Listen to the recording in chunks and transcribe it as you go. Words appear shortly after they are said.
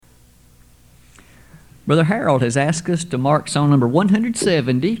Brother Harold has asked us to mark song number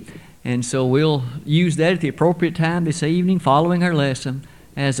 170, and so we'll use that at the appropriate time this evening following our lesson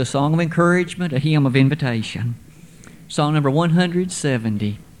as a song of encouragement, a hymn of invitation. Song number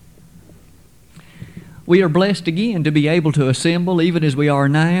 170. We are blessed again to be able to assemble even as we are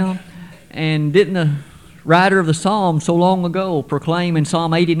now, and didn't the writer of the psalm so long ago proclaim in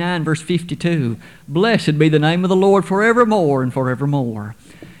Psalm 89 verse 52, "Blessed be the name of the Lord forevermore and forevermore."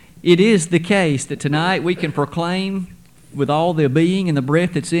 It is the case that tonight we can proclaim with all the being and the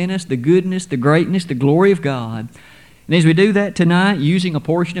breath that's in us the goodness, the greatness, the glory of God. And as we do that tonight, using a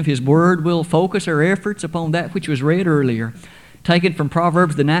portion of His Word, we'll focus our efforts upon that which was read earlier, taken from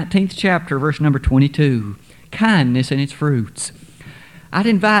Proverbs the 19th chapter, verse number 22, kindness and its fruits. I'd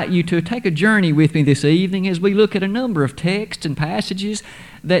invite you to take a journey with me this evening as we look at a number of texts and passages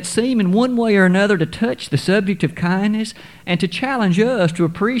that seem in one way or another to touch the subject of kindness and to challenge us to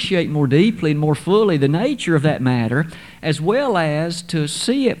appreciate more deeply and more fully the nature of that matter, as well as to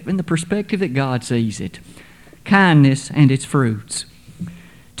see it in the perspective that God sees it. Kindness and its fruits.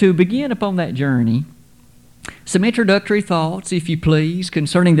 To begin upon that journey, some introductory thoughts, if you please,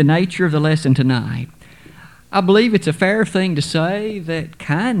 concerning the nature of the lesson tonight. I believe it's a fair thing to say that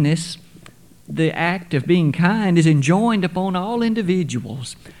kindness, the act of being kind, is enjoined upon all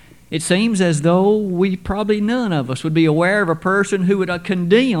individuals. It seems as though probably none of us would be aware of a person who would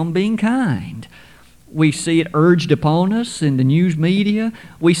condemn being kind. We see it urged upon us in the news media.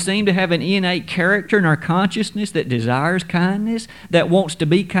 We seem to have an innate character in our consciousness that desires kindness, that wants to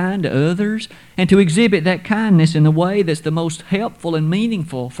be kind to others, and to exhibit that kindness in the way that's the most helpful and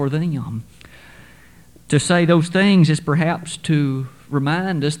meaningful for them. To say those things is perhaps to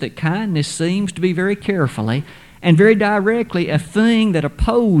remind us that kindness seems to be very carefully and very directly a thing that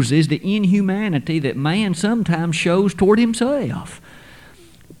opposes the inhumanity that man sometimes shows toward himself.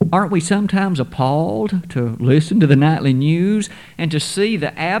 Aren't we sometimes appalled to listen to the nightly news and to see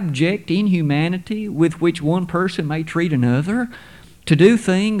the abject inhumanity with which one person may treat another, to do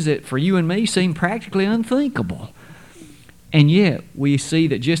things that for you and me seem practically unthinkable? And yet we see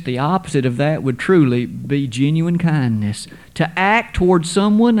that just the opposite of that would truly be genuine kindness, to act towards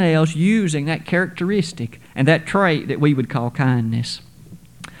someone else using that characteristic and that trait that we would call kindness.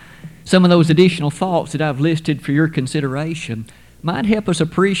 Some of those additional thoughts that I've listed for your consideration might help us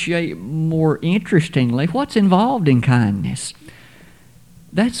appreciate more interestingly what's involved in kindness.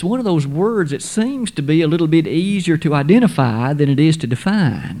 That's one of those words that seems to be a little bit easier to identify than it is to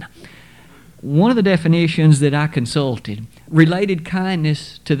define. One of the definitions that I consulted related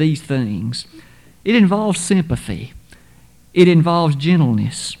kindness to these things. It involves sympathy. It involves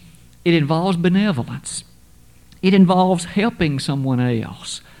gentleness. It involves benevolence. It involves helping someone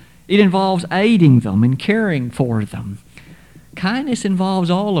else. It involves aiding them and caring for them. Kindness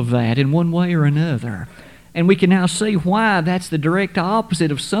involves all of that in one way or another. And we can now see why that's the direct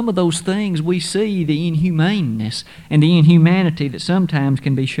opposite of some of those things we see, the inhumaneness and the inhumanity that sometimes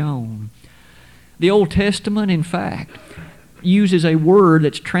can be shown. The Old Testament, in fact, uses a word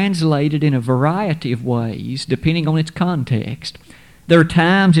that's translated in a variety of ways, depending on its context. There are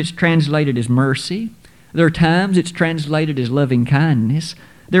times it's translated as mercy. There are times it's translated as loving kindness.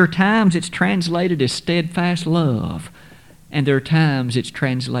 There are times it's translated as steadfast love. And there are times it's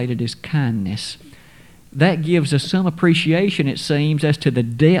translated as kindness. That gives us some appreciation, it seems, as to the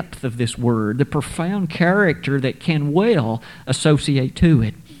depth of this word, the profound character that can well associate to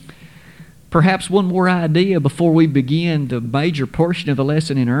it. Perhaps one more idea before we begin the major portion of the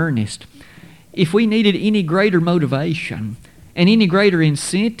lesson in earnest. If we needed any greater motivation and any greater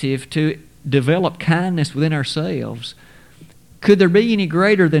incentive to develop kindness within ourselves, could there be any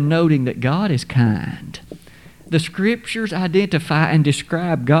greater than noting that God is kind? The Scriptures identify and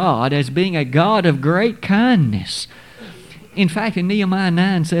describe God as being a God of great kindness. In fact, in Nehemiah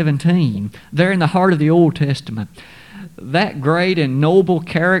 9:17, there in the heart of the Old Testament, that great and noble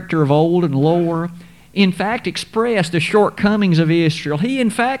character of old and lore, in fact, expressed the shortcomings of Israel. He, in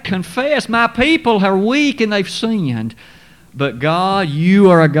fact, confessed, "My people are weak and they've sinned. But God,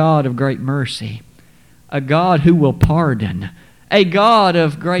 you are a God of great mercy, a God who will pardon, a God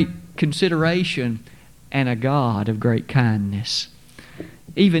of great consideration, and a God of great kindness."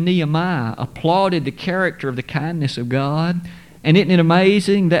 Even Nehemiah applauded the character of the kindness of God. And isn't it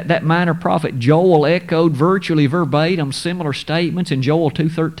amazing that that minor prophet Joel echoed virtually verbatim similar statements in Joel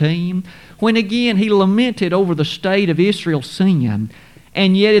 2:13, when again he lamented over the state of Israel's sin.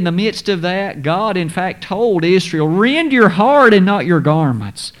 And yet in the midst of that, God in fact told Israel, "Rend your heart and not your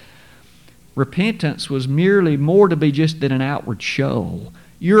garments." Repentance was merely more to be just than an outward show.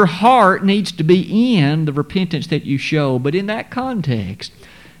 Your heart needs to be in the repentance that you show. But in that context,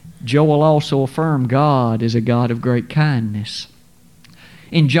 Joel also affirmed God is a God of great kindness.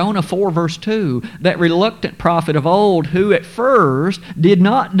 In Jonah 4, verse 2, that reluctant prophet of old who at first did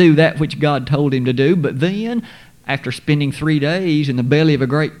not do that which God told him to do, but then, after spending 3 days in the belly of a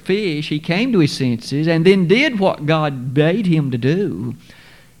great fish, he came to his senses and then did what God bade him to do.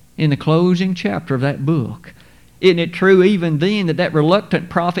 In the closing chapter of that book, isn't it true even then that reluctant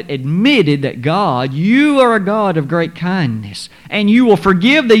prophet admitted that God, you are a God of great kindness, and you will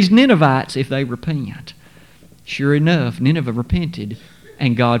forgive these Ninevites if they repent? Sure enough, Nineveh repented,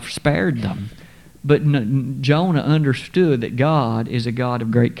 and God spared them. But Jonah understood that God is a God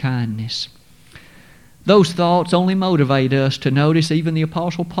of great kindness. Those thoughts only motivate us to notice even the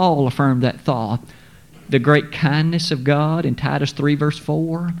Apostle Paul affirmed that thought. The great kindness of God in Titus 3, verse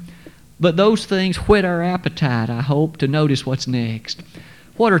 4. But those things whet our appetite, I hope, to notice what's next.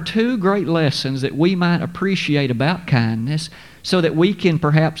 What are 2 great lessons that we might appreciate about kindness so that we can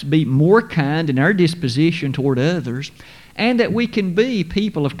perhaps be more kind in our disposition toward others, and that we can be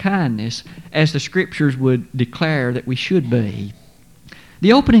people of kindness as the Scriptures would declare that we should be?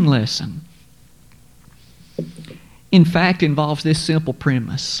 The opening lesson, in fact, involves this simple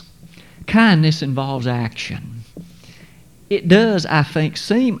premise. Kindness involves action. It does, I think,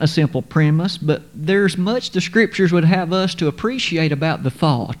 seem a simple premise, but there's much the Scriptures would have us to appreciate about the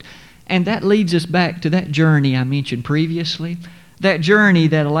thought. And that leads us back to that journey I mentioned previously, that journey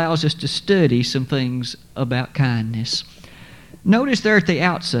that allows us to study some things about kindness. Notice there at the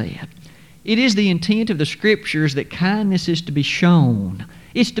outset, it is the intent of the Scriptures that kindness is to be shown.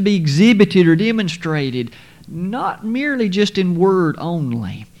 It's to be exhibited or demonstrated, not merely just in word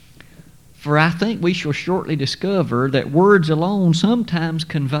only. For I think we shall shortly discover that words alone sometimes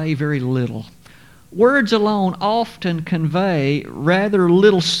convey very little. Words alone often convey rather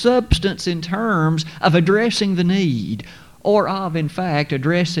little substance in terms of addressing the need, or of, in fact,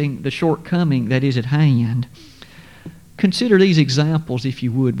 addressing the shortcoming that is at hand. Consider these examples, if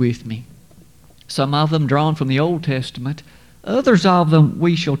you would, with me. Some of them drawn from the Old Testament, others of them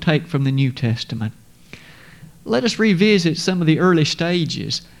we shall take from the New Testament. Let us revisit some of the early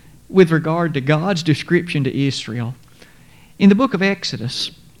stages with regard to God's description to Israel. In the book of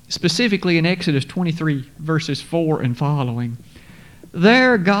Exodus, specifically in Exodus 23, verses 4 and following,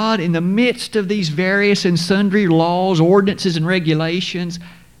 there God, in the midst of these various and sundry laws, ordinances, and regulations,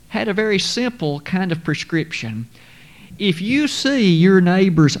 had a very simple kind of prescription. If you see your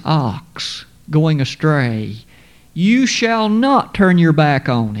neighbor's ox going astray, you shall not turn your back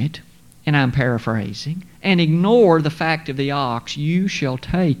on it, and I'm paraphrasing, and ignore the fact of the ox. You shall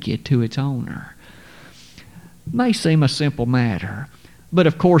take it to its owner. May seem a simple matter, but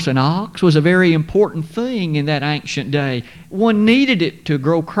of course an ox was a very important thing in that ancient day. One needed it to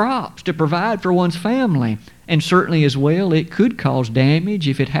grow crops, to provide for one's family, and certainly as well it could cause damage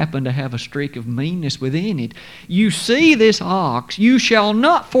if it happened to have a streak of meanness within it. You see this ox, you shall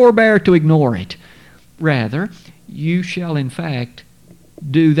not forbear to ignore it. Rather, you shall in fact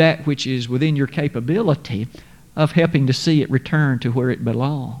do that which is within your capability of helping to see it return to where it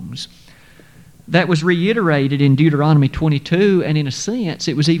belongs. That was reiterated in Deuteronomy 22, and in a sense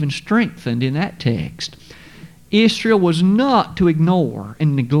it was even strengthened in that text. Israel was not to ignore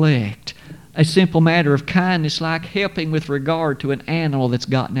and neglect a simple matter of kindness like helping with regard to an animal that's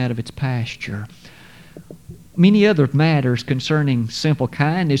gotten out of its pasture. Many other matters concerning simple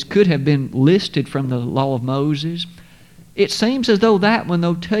kindness could have been listed from the law of Moses. It seems as though that one,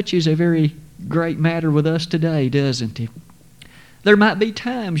 though, touches a very great matter with us today, doesn't it? There might be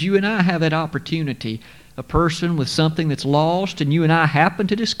times you and I have that opportunity. A person with something that's lost and you and I happen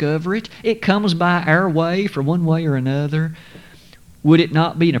to discover it. It comes by our way for one way or another. Would it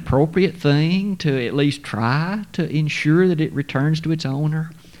not be an appropriate thing to at least try to ensure that it returns to its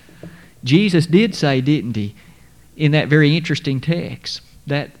owner? Jesus did say, didn't he, in that very interesting text,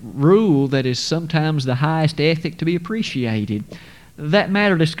 that rule that is sometimes the highest ethic to be appreciated. That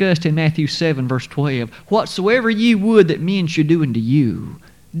matter discussed in Matthew 7, verse 12. Whatsoever ye would that men should do unto you,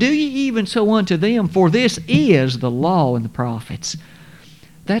 do ye even so unto them, for this is the law and the prophets.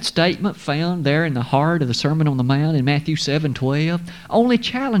 That statement found there in the heart of the Sermon on the Mount in Matthew 7:12 only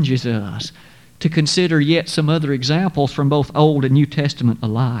challenges us to consider yet some other examples from both Old and New Testament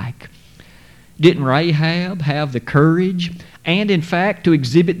alike. Didn't Rahab have the courage and, in fact, to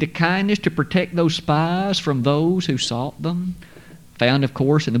exhibit the kindness to protect those spies from those who sought them? Found, of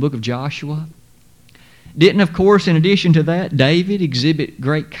course, in the book of Joshua. Didn't, of course, in addition to that, David exhibit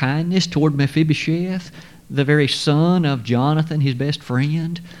great kindness toward Mephibosheth, the very son of Jonathan, his best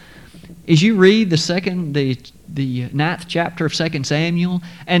friend? As you read the the 9th chapter of 2 Samuel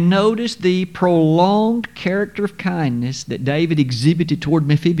and notice the prolonged character of kindness that David exhibited toward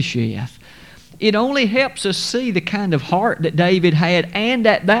Mephibosheth. It only helps us see the kind of heart that David had, and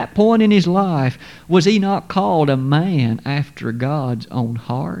at that point in his life, was he not called a man after God's own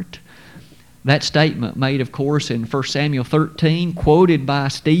heart? That statement made, of course, in 1 Samuel 13, quoted by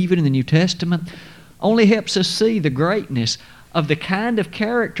Stephen in the New Testament, only helps us see the greatness of the kind of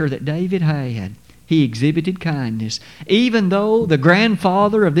character that David had. He exhibited kindness. Even though the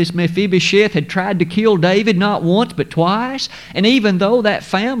grandfather of this Mephibosheth had tried to kill David not once but twice, and even though that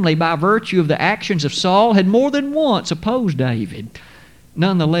family, by virtue of the actions of Saul, had more than once opposed David,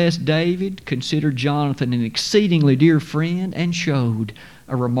 nonetheless David considered Jonathan an exceedingly dear friend and showed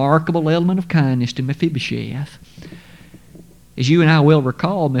a remarkable element of kindness to Mephibosheth. As you and I will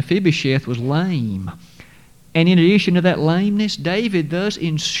recall, Mephibosheth was lame. And in addition to that lameness, David thus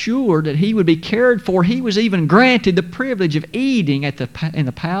ensured that he would be cared for. He was even granted the privilege of eating in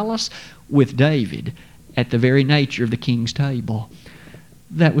the palace with David at the very nature of the king's table.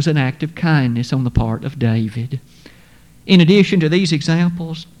 That was an act of kindness on the part of David. In addition to these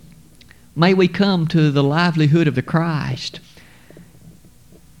examples, may we come to the livelihood of the Christ.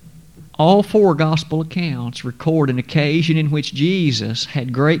 All 4 gospel accounts record an occasion in which Jesus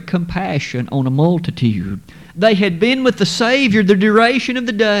had great compassion on a multitude. They had been with the Savior the duration of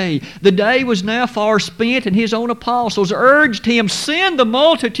the day. The day was now far spent, and His own apostles urged Him, send the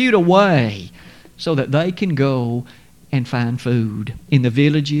multitude away so that they can go and find food in the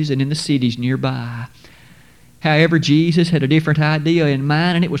villages and in the cities nearby. However, Jesus had a different idea in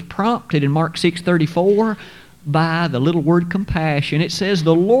mind, and it was prompted in Mark 6:34 by the little word compassion. It says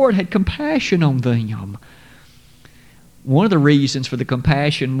the Lord had compassion on them. One of the reasons for the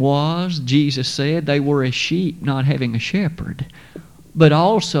compassion was, Jesus said, they were as sheep not having a shepherd. But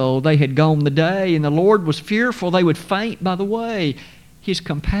also they had gone the day, and the Lord was fearful they would faint by the way. His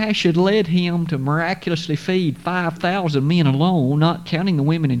compassion led Him to miraculously feed 5,000 men alone, not counting the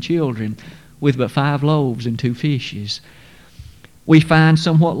women and children, with but 5 loaves and 2 fishes. We find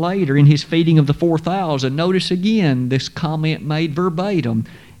somewhat later in His feeding of the 4,000, notice again this comment made verbatim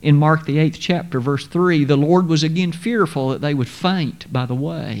in Mark the 8th chapter, verse 3, the Lord was again fearful that they would faint by the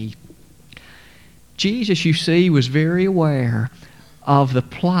way. Jesus, you see, was very aware of the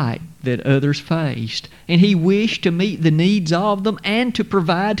plight that others faced, and He wished to meet the needs of them and to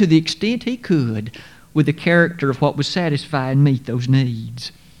provide to the extent He could with the character of what would satisfy and meet those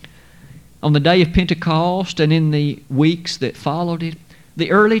needs. On the day of Pentecost and in the weeks that followed it,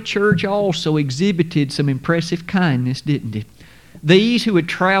 the early church also exhibited some impressive kindness, didn't it? These who had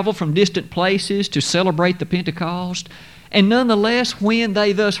traveled from distant places to celebrate the Pentecost, and nonetheless, when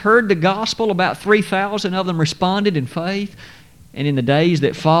they thus heard the gospel, about 3,000 of them responded in faith, and in the days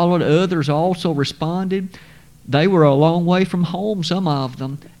that followed, others also responded. They were a long way from home, some of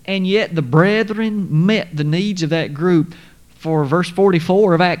them, and yet the brethren met the needs of that group. For verse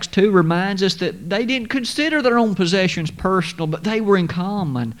 44 of Acts 2 reminds us that they didn't consider their own possessions personal, but they were in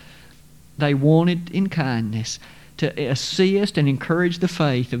common. They wanted in kindness to assist and encourage the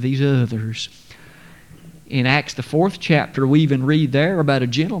faith of these others. In Acts the 4th chapter, we even read there about a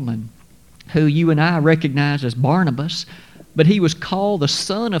gentleman who you and I recognize as Barnabas, but he was called the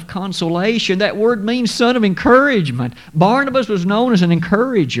son of consolation. That word means son of encouragement. Barnabas was known as an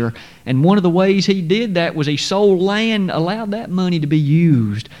encourager, and one of the ways he did that was he sold land, allowed that money to be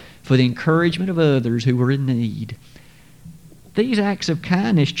used for the encouragement of others who were in need. These acts of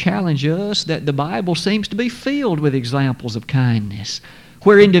kindness challenge us that the Bible seems to be filled with examples of kindness,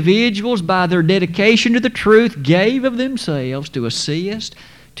 where individuals, by their dedication to the truth, gave of themselves to assist,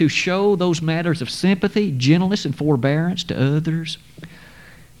 to show those matters of sympathy, gentleness, and forbearance to others.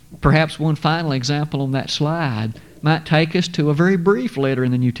 Perhaps one final example on that slide might take us to a very brief letter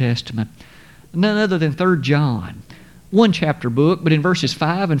in the New Testament, none other than 3 John. 1 chapter book, but in verses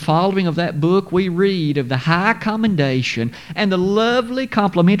 5 and following of that book we read of the high commendation and the lovely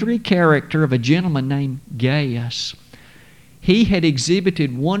complimentary character of a gentleman named Gaius. He had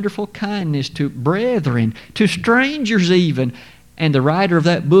exhibited wonderful kindness to brethren, to strangers even, and the writer of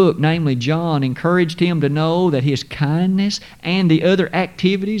that book, namely John, encouraged him to know that his kindness and the other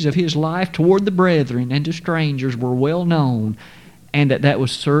activities of his life toward the brethren and to strangers were well known, and that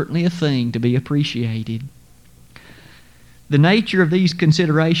was certainly a thing to be appreciated. The nature of these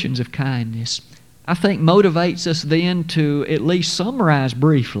considerations of kindness, I think, motivates us then to at least summarize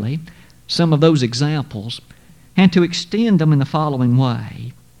briefly some of those examples and to extend them in the following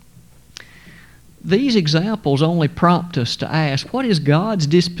way. These examples only prompt us to ask, what is God's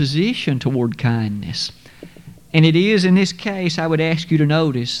disposition toward kindness? And it is in this case, I would ask you to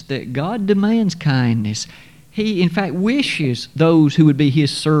notice that God demands kindness. He, in fact, wishes those who would be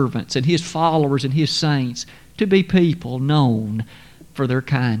His servants and His followers and His saints to be people known for their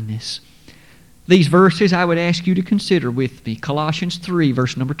kindness. These verses I would ask you to consider with me. Colossians 3,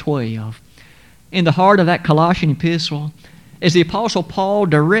 verse number 12. In the heart of that Colossian epistle, as the Apostle Paul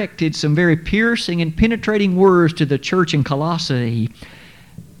directed some very piercing and penetrating words to the church in Colossae,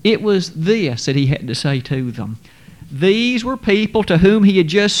 it was this that he had to say to them. These were people to whom he had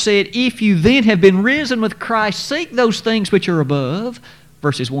just said, if you then have been risen with Christ, seek those things which are above,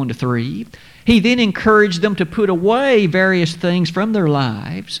 verses 1 to 3. He then encouraged them to put away various things from their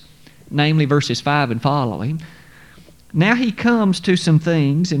lives, namely verses 5 and following. Now he comes to some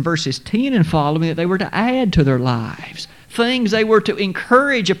things in verses 10 and following that they were to add to their lives, things they were to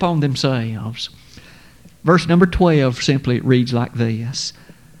encourage upon themselves. Verse number 12 simply reads like this.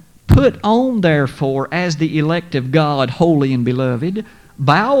 Put on, therefore, as the elect of God, holy and beloved,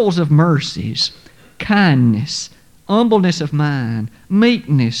 bowels of mercies, kindness, humbleness of mind,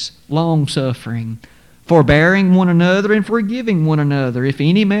 meekness, long-suffering, forbearing one another and forgiving one another, if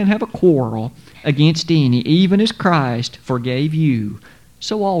any man have a quarrel against any, even as Christ forgave you,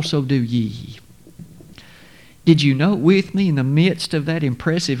 so also do ye. Did you note with me in the midst of that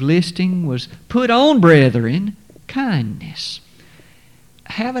impressive listing was, put on, brethren, kindness.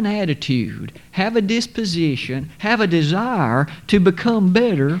 Have an attitude, have a disposition, have a desire to become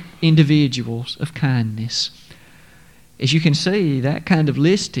better individuals of kindness. As you can see, that kind of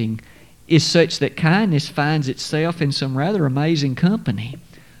listing is such that kindness finds itself in some rather amazing company.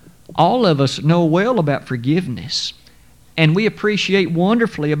 All of us know well about forgiveness, and we appreciate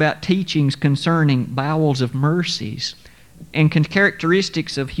wonderfully about teachings concerning bowels of mercies and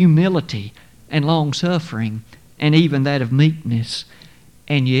characteristics of humility and long-suffering and even that of meekness.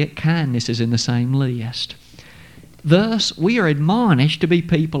 And yet kindness is in the same list. Thus, we are admonished to be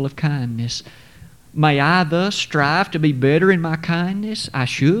people of kindness. May I thus strive to be better in my kindness? I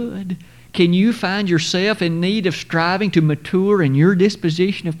should. Can you find yourself in need of striving to mature in your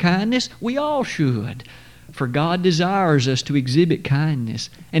disposition of kindness? We all should. For God desires us to exhibit kindness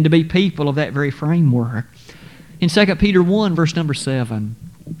and to be people of that very framework. In 2 Peter 1, verse number 7,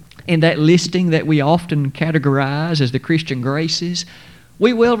 in that listing that we often categorize as the Christian graces,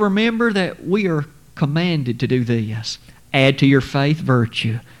 we well remember that we are commanded to do this. Add to your faith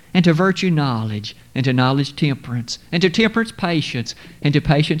virtue, and to virtue knowledge, and to knowledge temperance, and to temperance patience, and to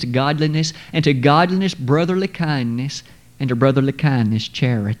patience godliness, and to godliness brotherly kindness, and to brotherly kindness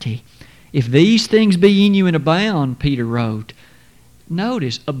charity. If these things be in you and abound, Peter wrote,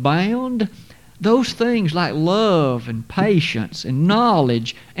 notice, abound, those things like love and patience and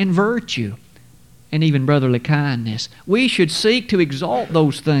knowledge and virtue, and even brotherly kindness. We should seek to exalt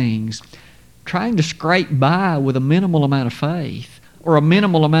those things, trying to scrape by with a minimal amount of faith or a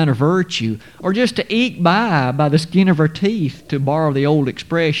minimal amount of virtue, or just to eke by the skin of our teeth, to borrow the old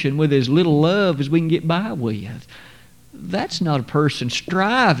expression, with as little love as we can get by with. That's not a person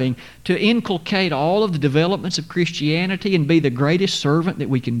striving to inculcate all of the developments of Christianity and be the greatest servant that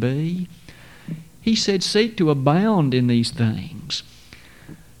we can be. He said, seek to abound in these things.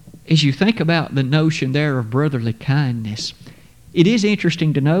 As you think about the notion there of brotherly kindness, it is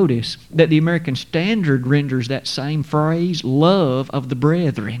interesting to notice that the American Standard renders that same phrase, love of the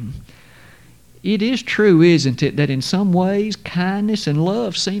brethren. It is true, isn't it, that in some ways kindness and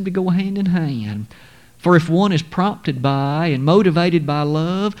love seem to go hand in hand. For if one is prompted by and motivated by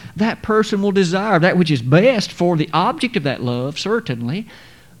love, that person will desire that which is best for the object of that love, certainly,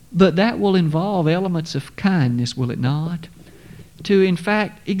 but that will involve elements of kindness, will it not? To, in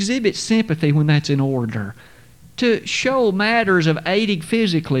fact, exhibit sympathy when that's in order. To show matters of aiding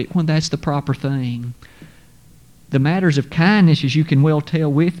physically when that's the proper thing. The matters of kindness, as you can well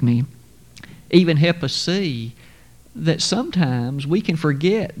tell with me, even help us see that sometimes we can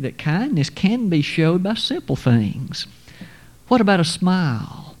forget that kindness can be showed by simple things. What about a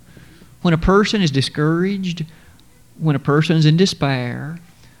smile? When a person is discouraged, when a person is in despair,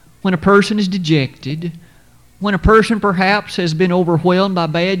 when a person is dejected, when a person perhaps has been overwhelmed by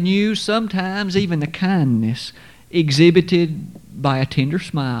bad news, sometimes even the kindness exhibited by a tender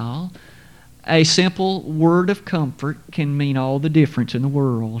smile, a simple word of comfort can mean all the difference in the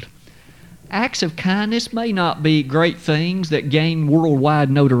world. Acts of kindness may not be great things that gain worldwide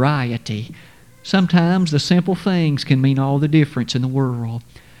notoriety. Sometimes the simple things can mean all the difference in the world.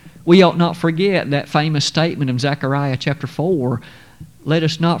 We ought not forget that famous statement in Zechariah chapter 4, let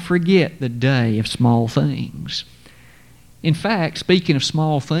us not forget the day of small things. In fact, speaking of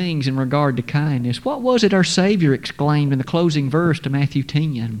small things in regard to kindness, what was it our Savior exclaimed in the closing verse to Matthew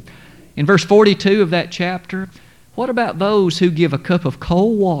 10? In verse 42 of that chapter, what about those who give a cup of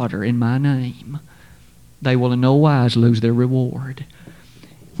cold water in my name? they will in no wise lose their reward.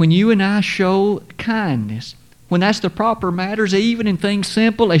 When you and I show kindness, when that's the proper matters, even in things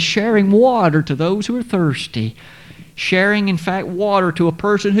simple as sharing water to those who are thirsty, sharing, in fact, water to a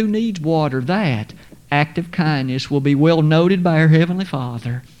person who needs water, that act of kindness will be well noted by our Heavenly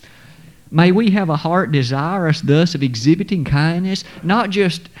Father. May we have a heart desirous thus of exhibiting kindness, not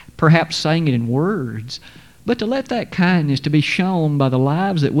just perhaps saying it in words, but to let that kindness to be shown by the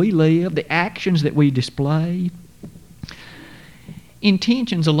lives that we live, the actions that we display.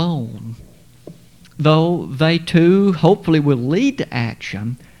 Intentions alone, though they too hopefully will lead to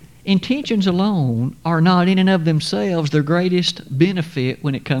action, intentions alone are not in and of themselves the greatest benefit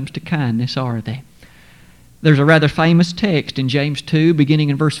when it comes to kindness, are they? There's a rather famous text in James 2, beginning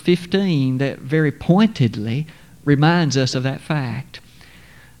in verse 15, that very pointedly reminds us of that fact.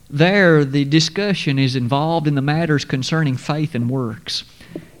 There, the discussion is involved in the matters concerning faith and works.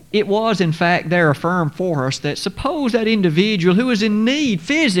 It was, in fact, there affirmed for us that suppose that individual who is in need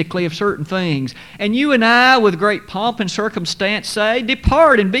physically of certain things, and you and I, with great pomp and circumstance, say,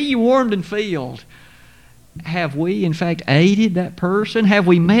 "Depart and be ye warmed and filled." Have we, in fact, aided that person? Have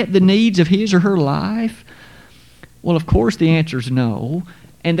we met the needs of his or her life? Well, of course, the answer is no,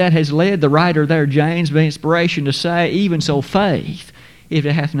 and that has led the writer there, James, by inspiration to say, "Even so faith, if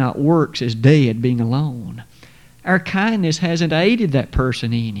it hath not works, is dead, being alone." Our kindness hasn't aided that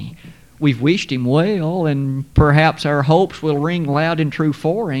person any. We've wished him well, and perhaps our hopes will ring loud and true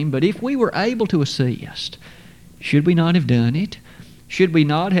for him, but if we were able to assist, should we not have done it? Should we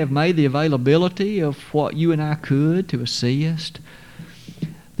not have made the availability of what you and I could to assist?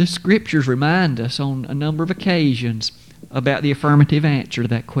 The Scriptures remind us on a number of occasions about the affirmative answer to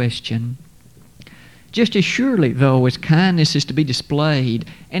that question. Just as surely, though, as kindness is to be displayed,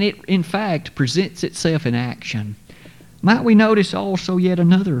 and it, in fact, presents itself in action, might we notice also yet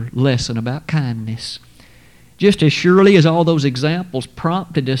another lesson about kindness? Just as surely as all those examples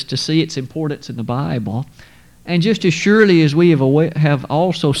prompted us to see its importance in the Bible, and just as surely as we have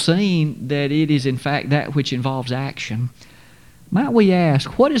also seen that it is, in fact, that which involves action, might we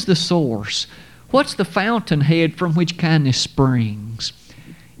ask, what is the source? What's the fountainhead from which kindness springs?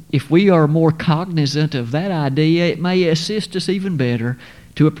 If we are more cognizant of that idea, it may assist us even better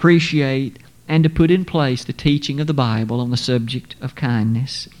to appreciate and to put in place the teaching of the Bible on the subject of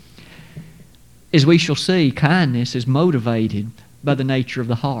kindness. As we shall see, kindness is motivated by the nature of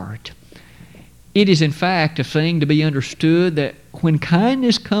the heart. It is, in fact, a thing to be understood that when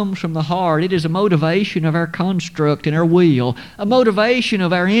kindness comes from the heart, it is a motivation of our construct and our will, a motivation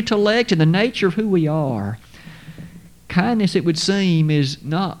of our intellect and the nature of who we are. Kindness, it would seem, is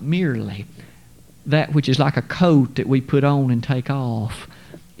not merely that which is like a coat that we put on and take off.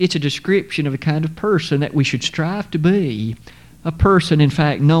 It's a description of the kind of person that we should strive to be, a person, in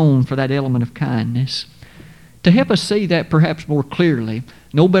fact, known for that element of kindness. To help us see that perhaps more clearly,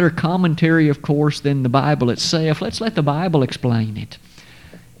 no better commentary, of course, than the Bible itself. Let's let the Bible explain it.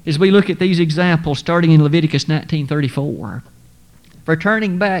 As we look at these examples, starting in Leviticus 19:34,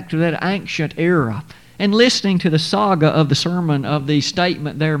 returning back to that ancient era, and listening to the saga of the sermon of the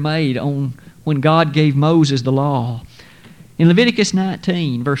statement there made on when God gave Moses the law. In Leviticus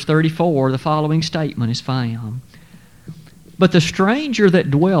 19, verse 34, the following statement is found. "But the stranger that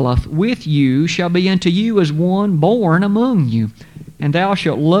dwelleth with you shall be unto you as one born among you, and thou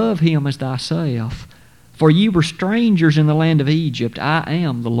shalt love him as thyself. For ye were strangers in the land of Egypt. I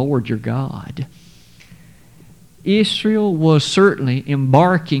am the Lord your God." Israel was certainly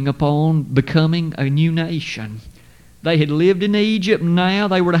embarking upon becoming a new nation. They had lived in Egypt, and now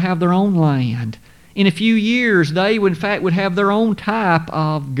they were to have their own land. In a few years, they, in fact, would have their own type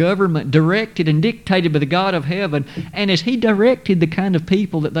of government directed and dictated by the God of heaven, and as He directed the kind of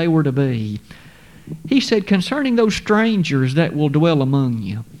people that they were to be. He said, concerning those strangers that will dwell among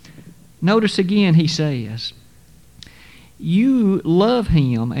you, notice again He says, you love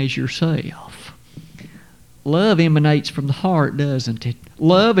him as yourself. Love emanates from the heart, doesn't it?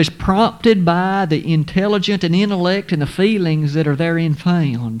 Love is prompted by the intelligent and intellect and the feelings that are therein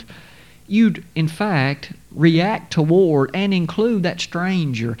found. You'd, in fact, react toward and include that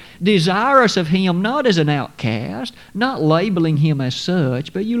stranger, desirous of him not as an outcast, not labeling him as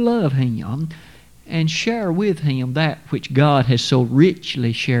such, but you love him and share with him that which God has so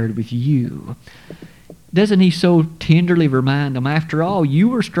richly shared with you. Doesn't He so tenderly remind them, after all, you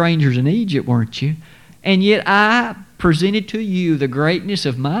were strangers in Egypt, weren't you? And yet I presented to you the greatness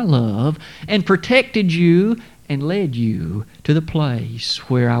of my love and protected you and led you to the place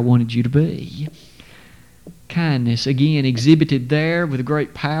where I wanted you to be. Kindness, again, exhibited there with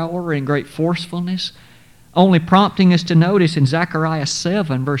great power and great forcefulness, only prompting us to notice in Zechariah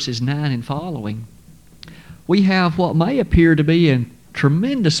 7, verses 9 and following, we have what may appear to be a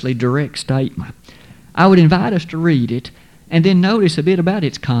tremendously direct statement. I would invite us to read it and then notice a bit about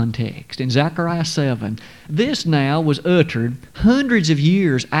its context. In Zechariah 7, this now was uttered hundreds of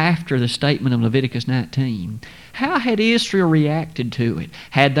years after the statement of Leviticus 19. How had Israel reacted to it?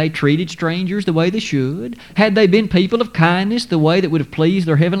 Had they treated strangers the way they should? Had they been people of kindness the way that would have pleased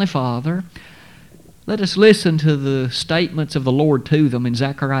their Heavenly Father? Let us listen to the statements of the Lord to them in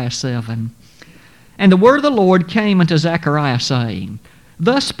Zechariah 7. And the word of the Lord came unto Zechariah, saying,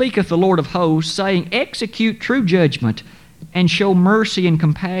 Thus speaketh the Lord of hosts, saying, Execute true judgment, and show mercy and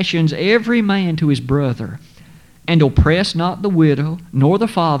compassions every man to his brother. And oppress not the widow, nor the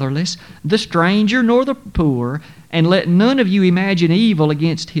fatherless, the stranger, nor the poor, and let none of you imagine evil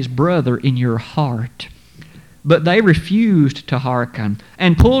against his brother in your heart. But they refused to hearken,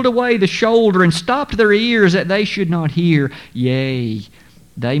 and pulled away the shoulder, and stopped their ears that they should not hear. Yea,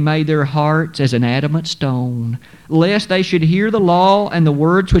 they made their hearts as an adamant stone, lest they should hear the law and the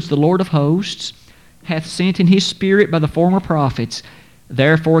words which the Lord of hosts hath sent in his Spirit by the former prophets.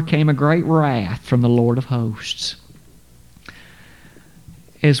 Therefore came a great wrath from the Lord of hosts.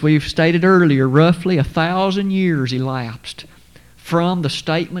 As we've stated earlier, roughly 1,000 years elapsed from the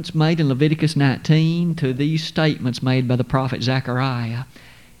statements made in Leviticus 19 to these statements made by the prophet Zechariah.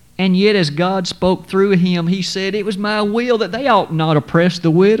 And yet as God spoke through him, he said, It was my will that they ought not oppress the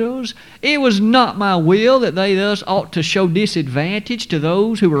widows. It was not my will that they thus ought to show disadvantage to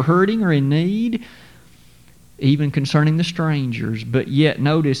those who were hurting or in need, even concerning the strangers. But yet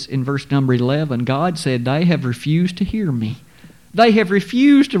notice in verse number 11, God said, They have refused to hear me. They have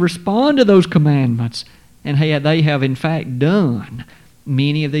refused to respond to those commandments. And they have in fact done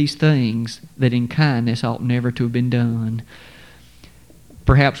many of these things that in kindness ought never to have been done.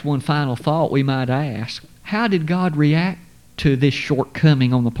 Perhaps one final thought we might ask, how did God react to this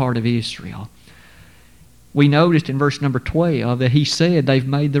shortcoming on the part of Israel? We noticed in verse number 12 that he said they've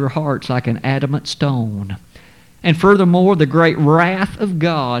made their hearts like an adamant stone. And furthermore, the great wrath of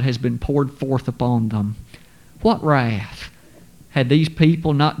God has been poured forth upon them. What wrath? Had these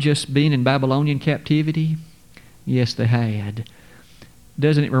people not just been in Babylonian captivity? Yes, they had.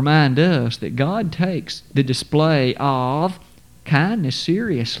 Doesn't it remind us that God takes the display of kindness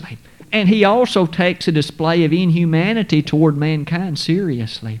seriously? And He also takes a display of inhumanity toward mankind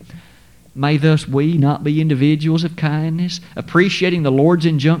seriously. May thus we not be individuals of kindness, appreciating the Lord's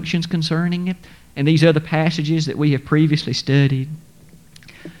injunctions concerning it, and these other passages that we have previously studied.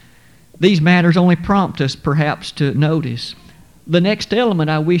 These matters only prompt us perhaps to notice. The next element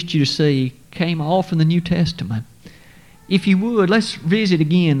I wished you to see came all from the New Testament. If you would, let's visit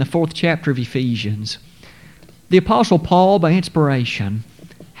again the 4th chapter of Ephesians. The Apostle Paul, by inspiration,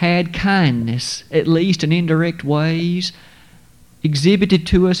 had kindness, at least in indirect ways, exhibited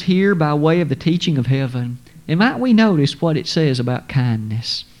to us here by way of the teaching of heaven. And might we notice what it says about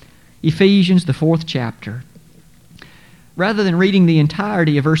kindness? Ephesians, the 4th chapter. Rather than reading the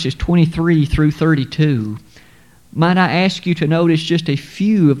entirety of verses 23 through 32, might I ask you to notice just a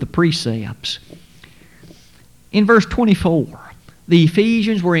few of the precepts. In verse 24, the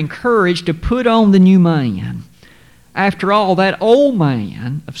Ephesians were encouraged to put on the new man. After all, that old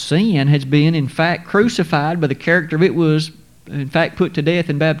man of sin has been, in fact, crucified by the character of it was, in fact, put to death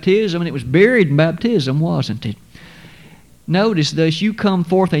in baptism, and it was buried in baptism, wasn't it? Notice, thus, you come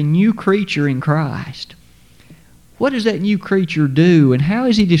forth a new creature in Christ. What does that new creature do, and how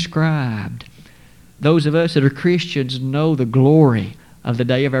is he described? Those of us that are Christians know the glory of the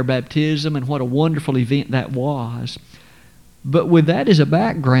day of our baptism and what a wonderful event that was. But with that as a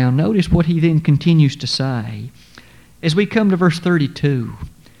background, notice what he then continues to say. As we come to verse 32,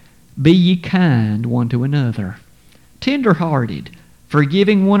 Be ye kind one to another, tender-hearted,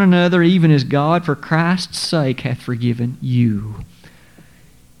 forgiving one another, even as God for Christ's sake hath forgiven you.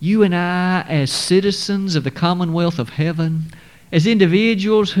 You and I, as citizens of the commonwealth of heaven, as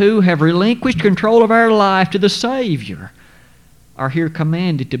individuals who have relinquished control of our life to the Savior, are here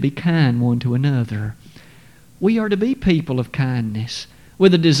commanded to be kind one to another. We are to be people of kindness,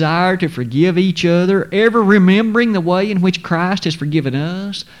 with a desire to forgive each other, ever remembering the way in which Christ has forgiven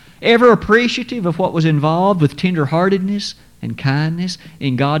us, ever appreciative of what was involved with tenderheartedness and kindness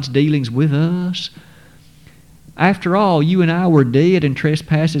in God's dealings with us. After all, you and I were dead in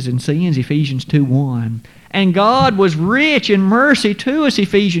trespasses and sins, Ephesians 2:1. And God was rich in mercy to us,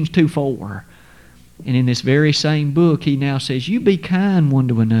 Ephesians 2:4. And in this very same book, He now says, You be kind one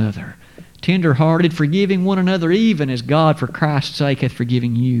to another, tender-hearted, forgiving one another, even as God for Christ's sake hath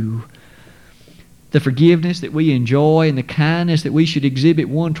forgiven you. The forgiveness that we enjoy and the kindness that we should exhibit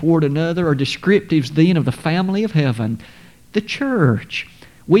one toward another are descriptives then of the family of heaven, the church.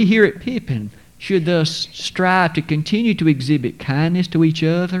 We here at Pippin should thus strive to continue to exhibit kindness to each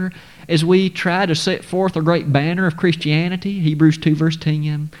other as we try to set forth a great banner of Christianity, Hebrews 2 verse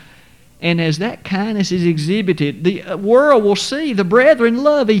 10. And as that kindness is exhibited, the world will see the brethren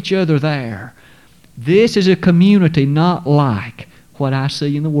love each other there. This is a community not like what I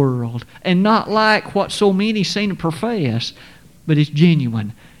see in the world, and not like what so many seem to profess, but it's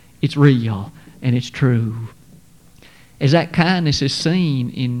genuine, it's real, and it's true. As that kindness is seen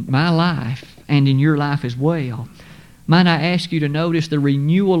in my life and in your life as well, might I ask you to notice the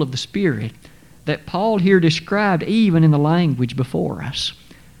renewal of the Spirit that Paul here described even in the language before us.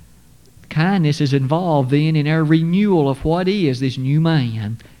 Kindness is involved then in our renewal of what is this new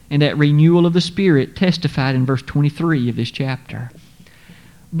man, and that renewal of the Spirit testified in verse 23 of this chapter.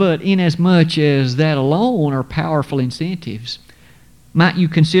 But inasmuch as that alone are powerful incentives, might you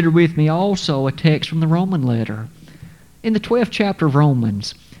consider with me also a text from the Roman letter. In the 12th chapter of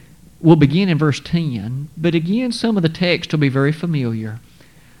Romans, we'll begin in verse 10, but again some of the text will be very familiar.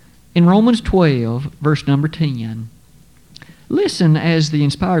 In Romans 12, verse number 10, listen as the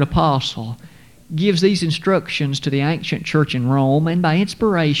inspired apostle gives these instructions to the ancient church in Rome, and by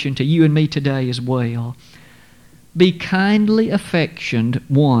inspiration to you and me today as well. Be kindly affectioned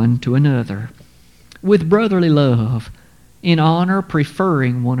one to another, with brotherly love, in honor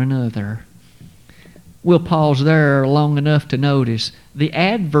preferring one another. We'll pause there long enough to notice the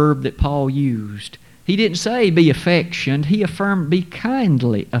adverb that Paul used. He didn't say be affectioned, he affirmed be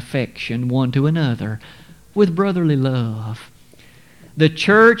kindly affectioned one to another, with brotherly love. The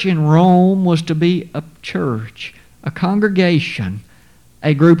church in Rome was to be a church, a congregation,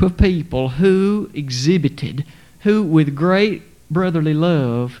 a group of people who with great brotherly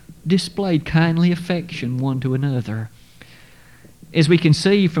love displayed kindly affection one to another. As we can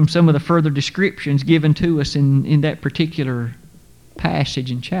see from some of the further descriptions given to us in that particular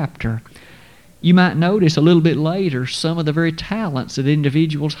passage and chapter, you might notice a little bit later some of the very talents that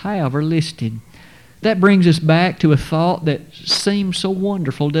individuals have are listed. That brings us back to a thought that seems so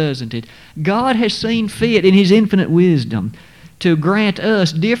wonderful, doesn't it? God has seen fit in His infinite wisdom to grant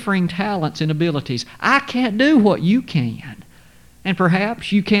us differing talents and abilities. I can't do what you can, and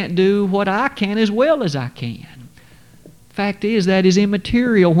perhaps you can't do what I can as well as I can. Fact is, that is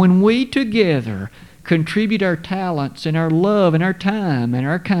immaterial when we together contribute our talents and our love and our time and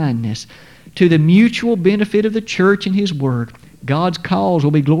our kindness to the mutual benefit of the church and His work. God's cause will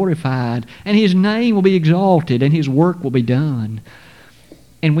be glorified, and His name will be exalted, and His work will be done.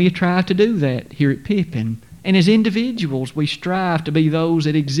 And we try to do that here at Pippin. And as individuals, we strive to be those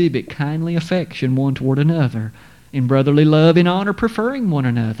that exhibit kindly affection one toward another, in brotherly love, in honor, preferring one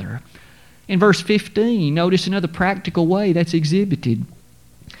another. In verse 15, notice another practical way that's exhibited.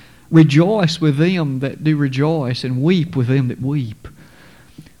 Rejoice with them that do rejoice, and weep with them that weep.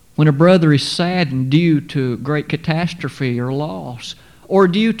 When a brother is saddened due to great catastrophe or loss, or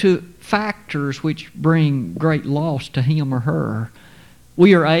due to factors which bring great loss to him or her,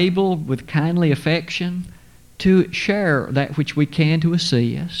 we are able, with kindly affection, to share that which we can to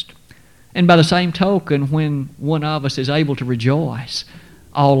assist. And by the same token, when one of us is able to rejoice,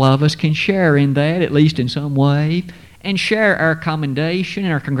 all of us can share in that, at least in some way, and share our commendation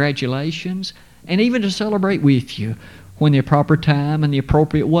and our congratulations, and even to celebrate with you when the proper time and the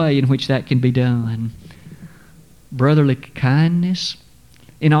appropriate way in which that can be done. Brotherly kindness,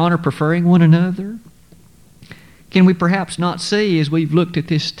 in honor preferring one another. Can we perhaps not see, as we've looked at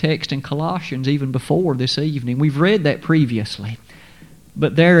this text in Colossians even before this evening, we've read that previously,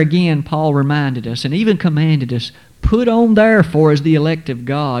 but there again Paul reminded us and even commanded us, put on therefore as the elect of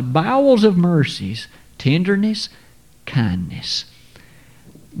God bowels of mercies, tenderness, kindness.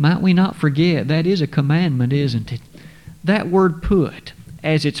 Might we not forget that is a commandment, isn't it? That word put,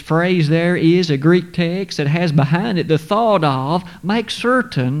 as it's phrased there, is a Greek text that has behind it the thought of, make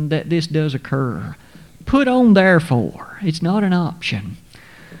certain that this does occur. Put on therefore. It's not an option.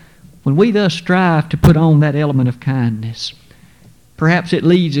 When we thus strive to put on that element of kindness, perhaps it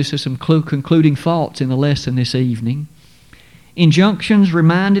leads us to some concluding thoughts in the lesson this evening. Injunctions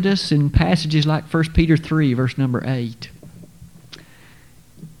reminded us in passages like 1 Peter 3, verse number 8.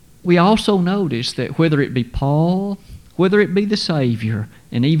 We also notice that whether it be Paul, whether it be the Savior,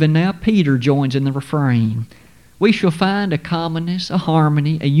 and even now Peter joins in the refrain, we shall find a commonness, a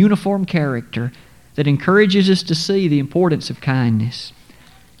harmony, a uniform character that encourages us to see the importance of kindness.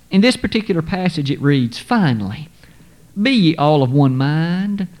 In this particular passage it reads, finally, be ye all of one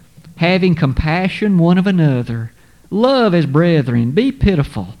mind, having compassion one of another, love as brethren, be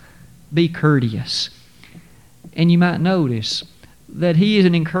pitiful, be courteous. And you might notice that he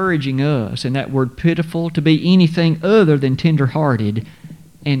isn't encouraging us, in that word pitiful, to be anything other than tender-hearted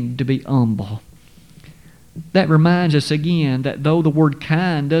and to be humble. That reminds us again that though the word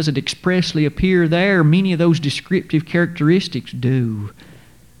kind doesn't expressly appear there, many of those descriptive characteristics do.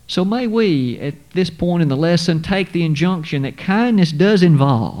 So may we, at this point in the lesson, take the injunction that kindness does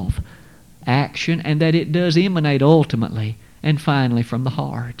involve action and that it does emanate ultimately and finally from the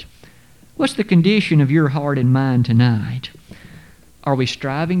heart. What's the condition of your heart and mind tonight? Are we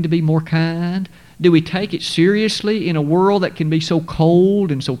striving to be more kind? Do we take it seriously in a world that can be so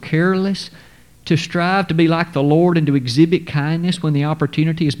cold and so careless, to strive to be like the Lord and to exhibit kindness when the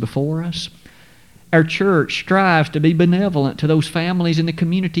opportunity is before us? Our church strives to be benevolent to those families in the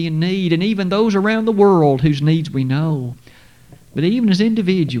community in need and even those around the world whose needs we know. But even as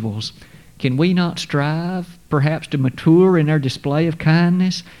individuals, can we not strive perhaps to mature in our display of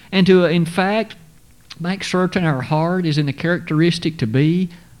kindness and to, in fact, make certain our heart is in the characteristic to be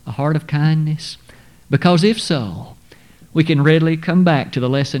a heart of kindness? Because if so, we can readily come back to the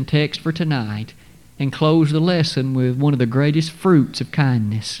lesson text for tonight and close the lesson with one of the greatest fruits of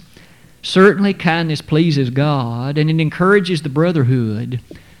kindness. Certainly, kindness pleases God and it encourages the brotherhood,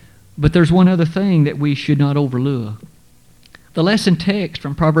 but there's one other thing that we should not overlook. The lesson text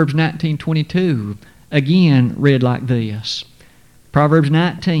from Proverbs 19:22 again read like this. Proverbs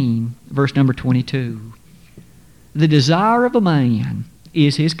 19, verse number 22. The desire of a man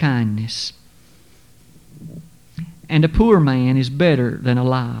is his kindness, and a poor man is better than a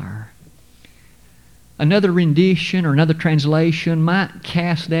liar. Another rendition or another translation might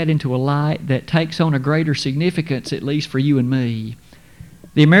cast that into a light that takes on a greater significance, at least for you and me.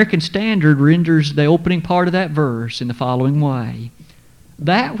 The American Standard renders the opening part of that verse in the following way.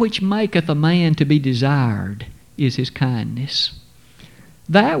 That which maketh a man to be desired is his kindness.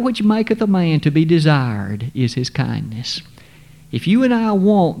 That which maketh a man to be desired is his kindness. If you and I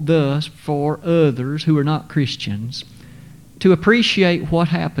want thus for others who are not Christians to appreciate what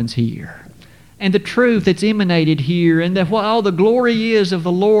happens here and the truth that's emanated here and that what all the glory is of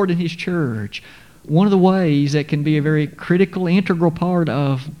the Lord and His church, one of the ways that can be a very critical, integral part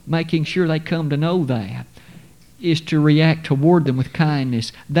of making sure they come to know that is to react toward them with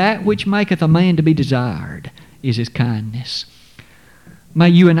kindness. That which maketh a man to be desired is his kindness. May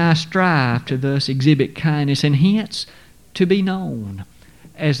you and I strive to thus exhibit kindness and hence to be known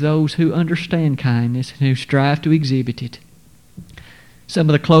as those who understand kindness and who strive to exhibit it. Some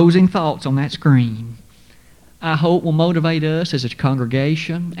of the closing thoughts on that screen, I hope, will motivate us as a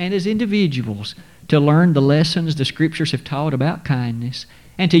congregation and as individuals to learn the lessons the Scriptures have taught about kindness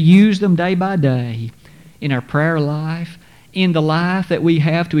and to use them day by day in our prayer life, in the life that we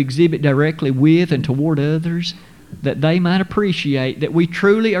have to exhibit directly with and toward others, that they might appreciate that we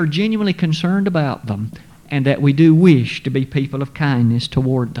truly are genuinely concerned about them and that we do wish to be people of kindness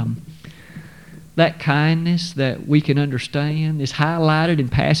toward them. That kindness that we can understand is highlighted in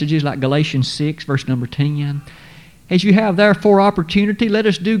passages like Galatians 6, verse number 10. As you have therefore opportunity, let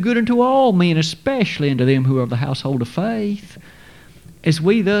us do good unto all men, especially unto them who are of the household of faith. As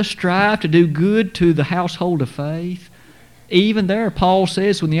we thus strive to do good to the household of faith, even there Paul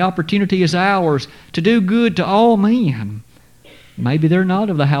says when the opportunity is ours to do good to all men. Maybe they're not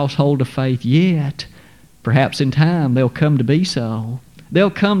of the household of faith yet. Perhaps in time they'll come to be so. They'll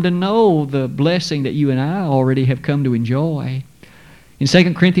come to know the blessing that you and I already have come to enjoy. In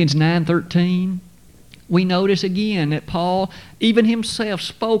 2 Corinthians 9:13, we notice again that Paul even himself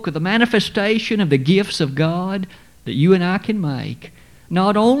spoke of the manifestation of the gifts of God that you and I can make,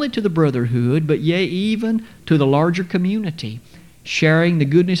 not only to the brotherhood, but yea, even to the larger community, sharing the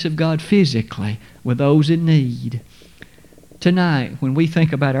goodness of God physically with those in need. Tonight, when we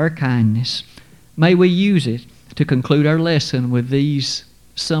think about our kindness, may we use it to conclude our lesson with these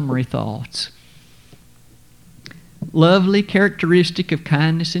summary thoughts. Lovely characteristic of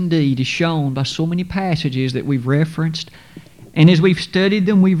kindness indeed is shown by so many passages that we've referenced, and as we've studied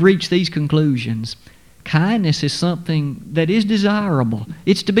them, we've reached these conclusions. Kindness is something that is desirable.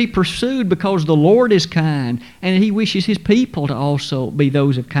 It's to be pursued because the Lord is kind, and He wishes His people to also be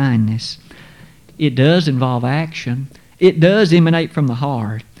those of kindness. It does involve action. It does emanate from the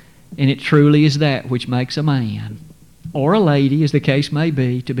heart. And it truly is that which makes a man, or a lady, as the case may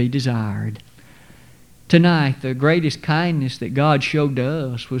be, to be desired. Tonight, the greatest kindness that God showed to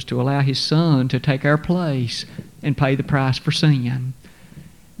us was to allow His Son to take our place and pay the price for sin.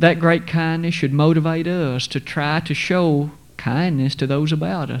 That great kindness should motivate us to try to show kindness to those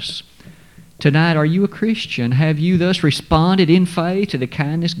about us. Tonight, are you a Christian? Have you thus responded in faith to the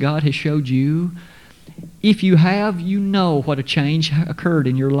kindness God has showed you? If you have, you know what a change occurred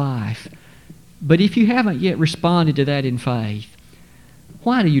in your life. But if you haven't yet responded to that in faith,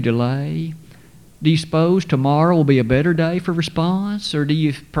 why do you delay? Do you suppose tomorrow will be a better day for response? Or do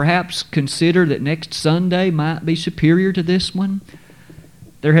you perhaps consider that next Sunday might be superior to this one?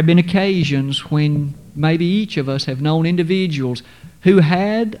 There have been occasions when maybe each of us have known individuals who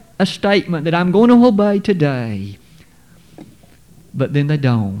had a statement that I'm going to obey today, but then they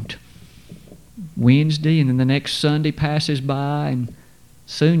don't. Wednesday and then the next Sunday passes by, and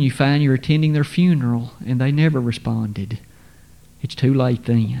soon you find you're attending their funeral and they never responded. It's too late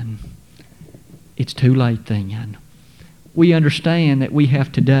then. It's too late then. We understand that we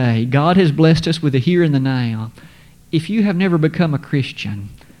have today. God has blessed us with the here and the now. If you have never become a Christian,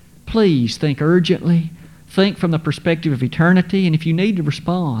 please think urgently. Think from the perspective of eternity. And if you need to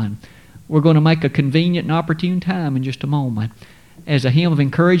respond, we're going to make a convenient and opportune time in just a moment. As a hymn of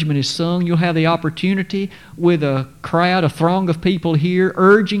encouragement is sung, you'll have the opportunity with a crowd, a throng of people here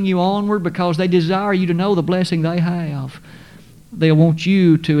urging you onward because they desire you to know the blessing they have. They'll want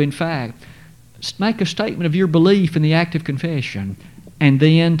you to, in fact, make a statement of your belief in the act of confession, and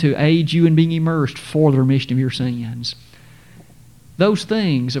then to aid you in being immersed for the remission of your sins. Those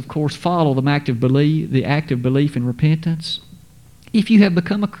things, of course, follow the act of belief and repentance. If you have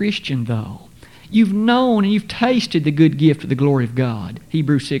become a Christian, though, you've known and you've tasted the good gift of the glory of God,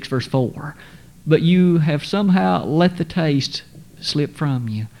 Hebrews 6, verse 4, but you have somehow let the taste slip from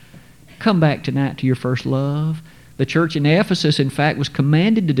you. Come back tonight to your first love. The church in Ephesus, in fact, was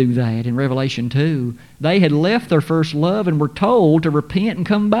commanded to do that in Revelation 2. They had left their first love and were told to repent and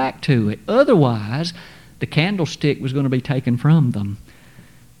come back to it. Otherwise, the candlestick was going to be taken from them.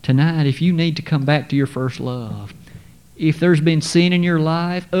 Tonight, if you need to come back to your first love, if there's been sin in your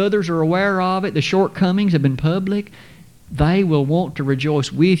life, others are aware of it, the shortcomings have been public, they will want to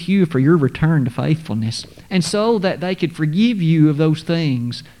rejoice with you for your return to faithfulness, and so that they could forgive you of those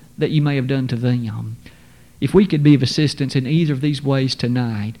things that you may have done to them. If we could be of assistance in either of these ways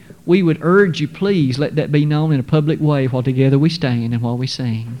tonight, we would urge you, please let that be known in a public way while together we stand and while we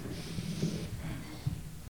sing.